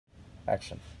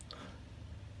Action.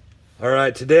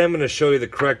 Alright, today I'm going to show you the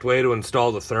correct way to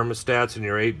install the thermostats in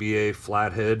your 8BA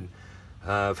Flathead.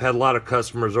 I've had a lot of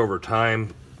customers over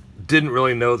time didn't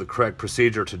really know the correct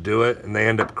procedure to do it, and they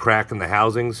end up cracking the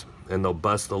housings and they'll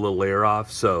bust the little layer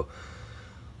off. So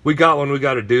we got one we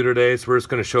got to do today, so we're just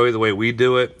going to show you the way we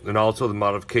do it and also the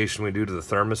modification we do to the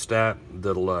thermostat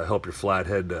that'll help your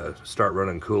Flathead start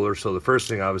running cooler. So the first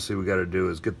thing obviously we got to do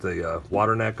is get the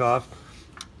water neck off.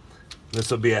 This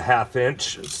will be a 1/2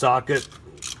 inch socket.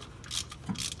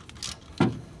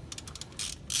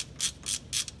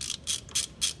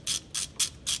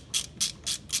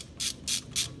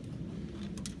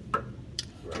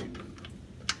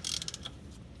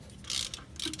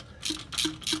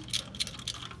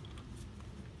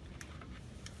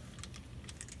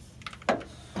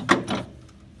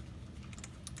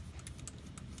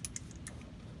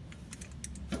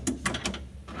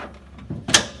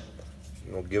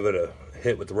 We'll give it a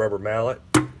hit with the rubber mallet.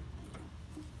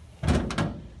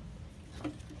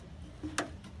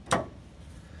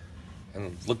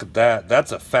 And look at that.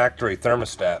 That's a factory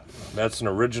thermostat. That's an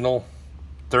original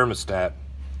thermostat.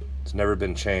 It's never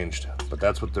been changed, but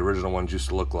that's what the original ones used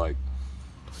to look like.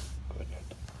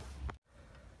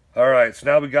 Alright, so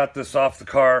now we got this off the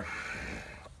car.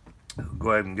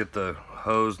 Go ahead and get the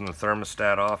hose and the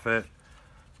thermostat off it.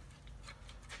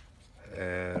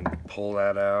 And pull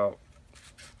that out.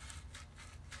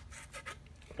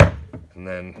 And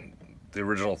then the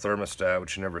original thermostat,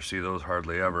 which you never see those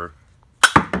hardly ever.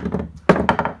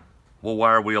 We'll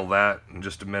wire wheel that in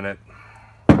just a minute.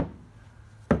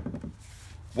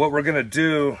 What we're gonna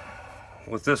do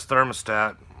with this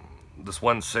thermostat, this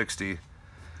 160,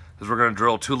 is we're gonna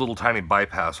drill 2 little tiny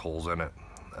bypass holes in it.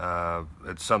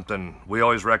 It's something we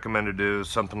always recommend to do,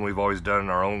 something we've always done in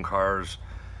our own cars.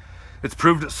 It's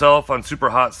proved itself on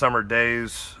super hot summer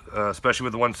days, especially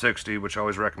with the 160, which I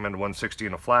always recommend a 160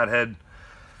 in a Flathead,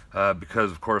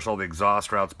 because of course all the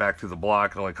exhaust routes back through the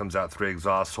block. It only comes out 3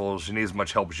 exhaust holes. You need as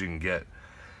much help as you can get.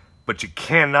 But you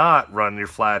cannot run your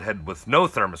Flathead with no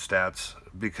thermostats,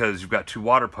 because you've got 2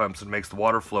 water pumps and it makes the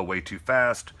water flow way too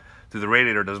fast through the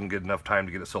radiator. Doesn't get enough time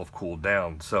to get itself cooled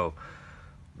down. So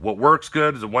what works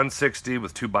good is a 160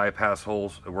 with 2 bypass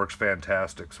holes. It works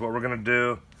fantastic. So what we're going to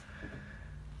do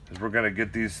is we're going to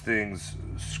get these things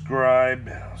scribed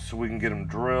so we can get them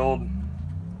drilled.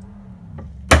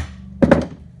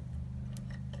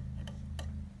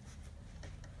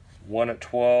 One at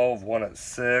 12, one at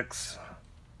 6.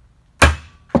 Now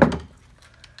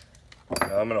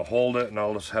I'm going to hold it and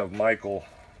I'll just have Michael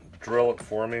drill it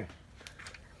for me.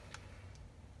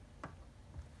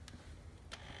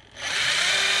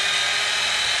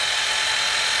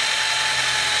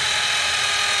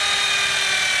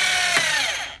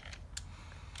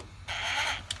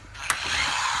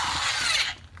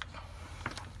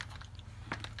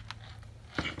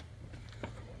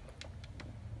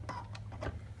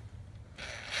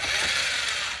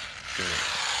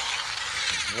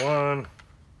 One.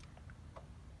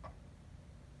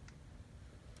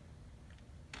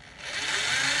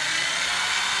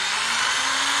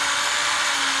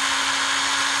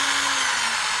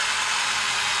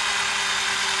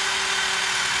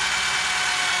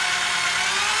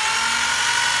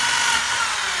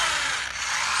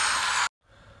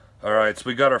 Alright, so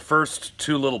we got our first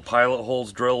 2 little pilot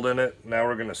holes drilled in it. Now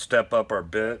we're going to step up our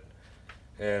bit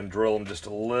and drill them just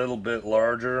a little bit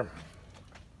larger.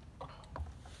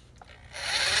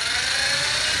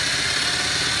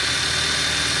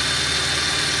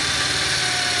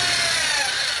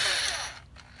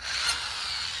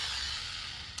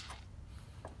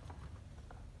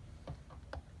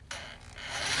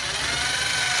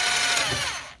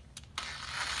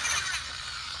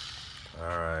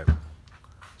 Alright,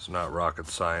 it's not rocket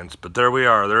science, but there we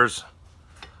are. There's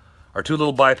our 2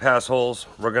 little bypass holes.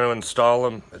 We're going to install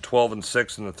them at 12 and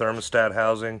 6 in the thermostat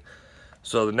housing.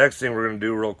 So the next thing we're going to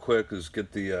do real quick is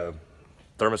get the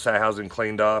thermostat housing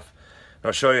cleaned off. And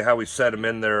I'll show you how we set them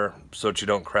in there so that you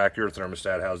don't crack your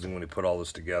thermostat housing when you put all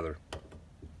this together.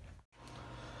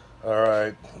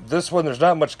 Alright, this one there's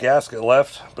not much gasket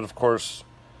left, but of course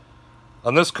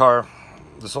on this car,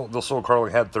 this old car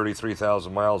only had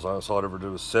 33,000 miles on it, so all I'd ever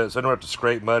do was sit. So I don't have to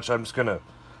scrape much. I'm just going to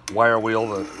wire wheel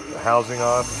the housing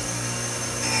off.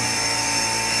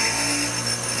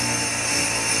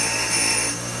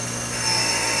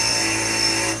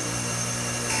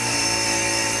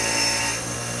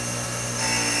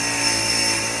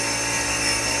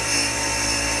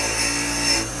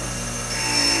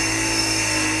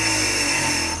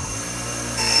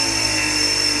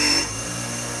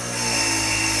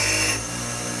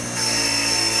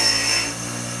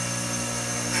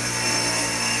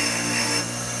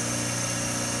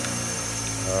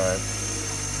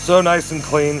 So nice and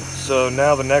clean. So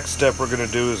now the next step we're going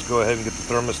to do is go ahead and get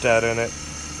the thermostat in it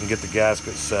and get the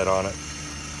gasket set on it.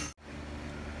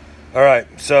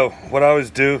 Alright, so what I always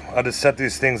do, I just set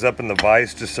these things up in the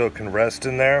vise just so it can rest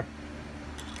in there.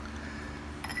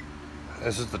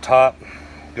 This is the top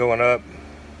going up.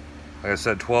 Like I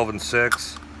said, 12 and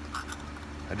 6.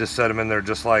 I just set them in there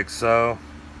just like so.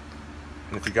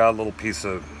 And if you got a little piece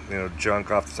of, junk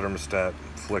off the thermostat,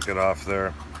 flick it off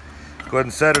there. Go ahead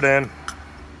and set it in.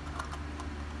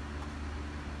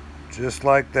 Just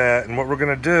like that. And what we're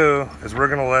going to do is we're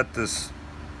going to let this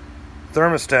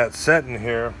thermostat set in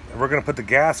here. And we're going to put the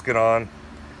gasket on.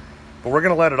 But we're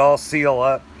going to let it all seal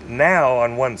up now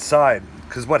on one side.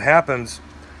 Because what happens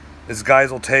is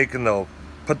guys will take and they'll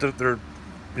put their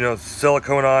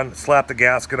silicone on, slap the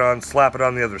gasket on, slap it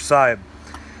on the other side.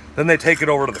 Then they take it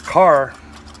over to the car.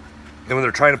 And when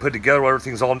they're trying to put it together, while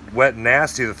everything's all wet and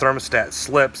nasty, the thermostat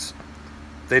slips.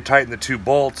 They tighten the 2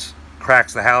 bolts,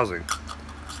 cracks the housing.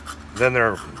 Then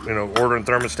they're, ordering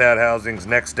thermostat housings,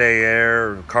 next day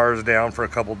air, cars down for a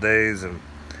couple days, and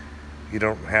you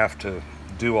don't have to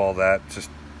do all that, just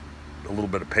a little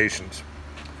bit of patience.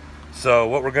 So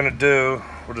what we're going to do,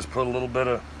 we'll just put a little bit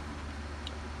of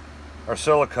our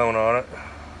silicone on it.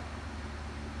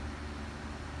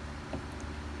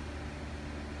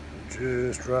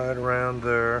 Just right around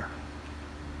there.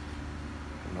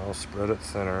 And I'll spread it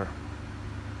thinner.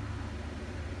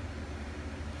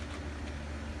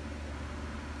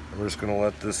 We're just going to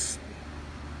let this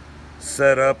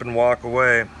set up and walk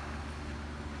away.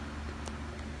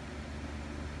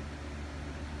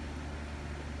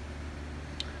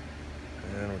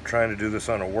 And we're trying to do this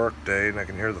on a work day, and I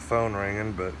can hear the phone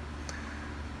ringing, but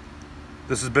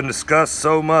this has been discussed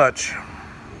so much,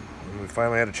 and we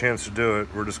finally had a chance to do it.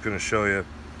 We're just going to show you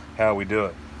how we do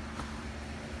it.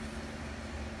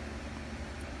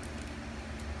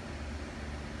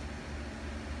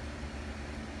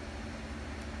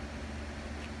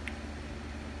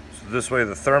 This way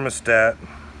the thermostat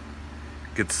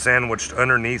gets sandwiched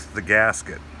underneath the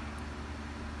gasket.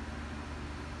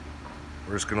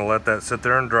 We're just going to let that sit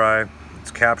there and dry.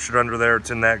 It's captured under there.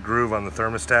 It's in that groove on the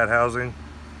thermostat housing.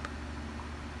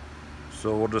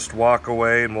 So we'll just walk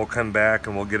away and we'll come back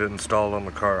and we'll get it installed on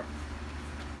the car.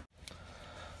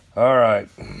 Alright.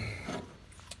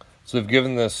 So we've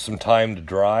given this some time to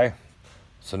dry.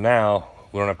 So now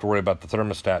we don't have to worry about the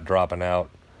thermostat dropping out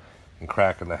and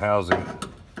cracking the housing.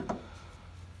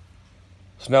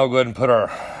 So now we'll go ahead and put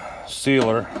our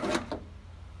sealer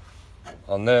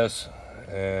on this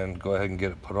and go ahead and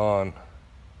get it put on.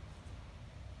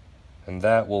 And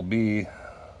that will be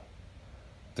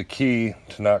the key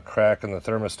to not cracking the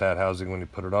thermostat housing when you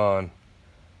put it on.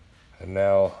 And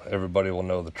now everybody will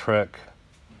know the trick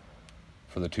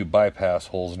for the 2 bypass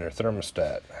holes in your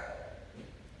thermostat.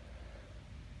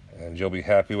 And you'll be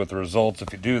happy with the results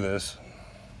if you do this.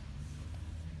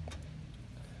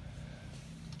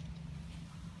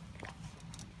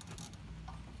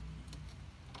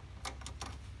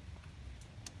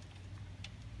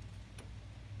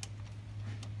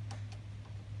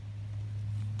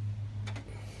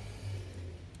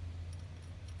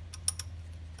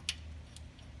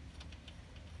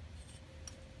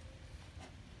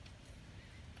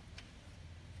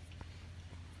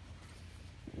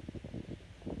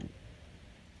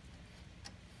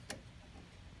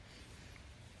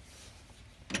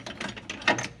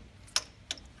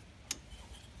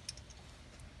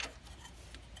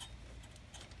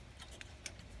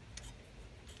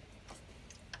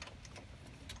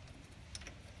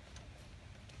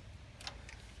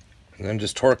 And then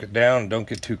just torque it down. Don't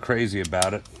get too crazy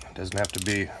about it. It doesn't have to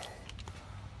be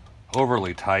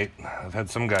overly tight. I've had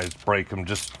some guys break them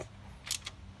just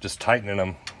tightening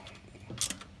them.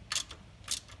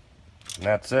 And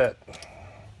that's it.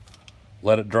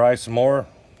 Let it dry some more.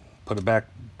 Put it back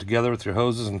together with your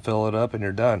hoses and fill it up and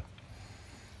you're done.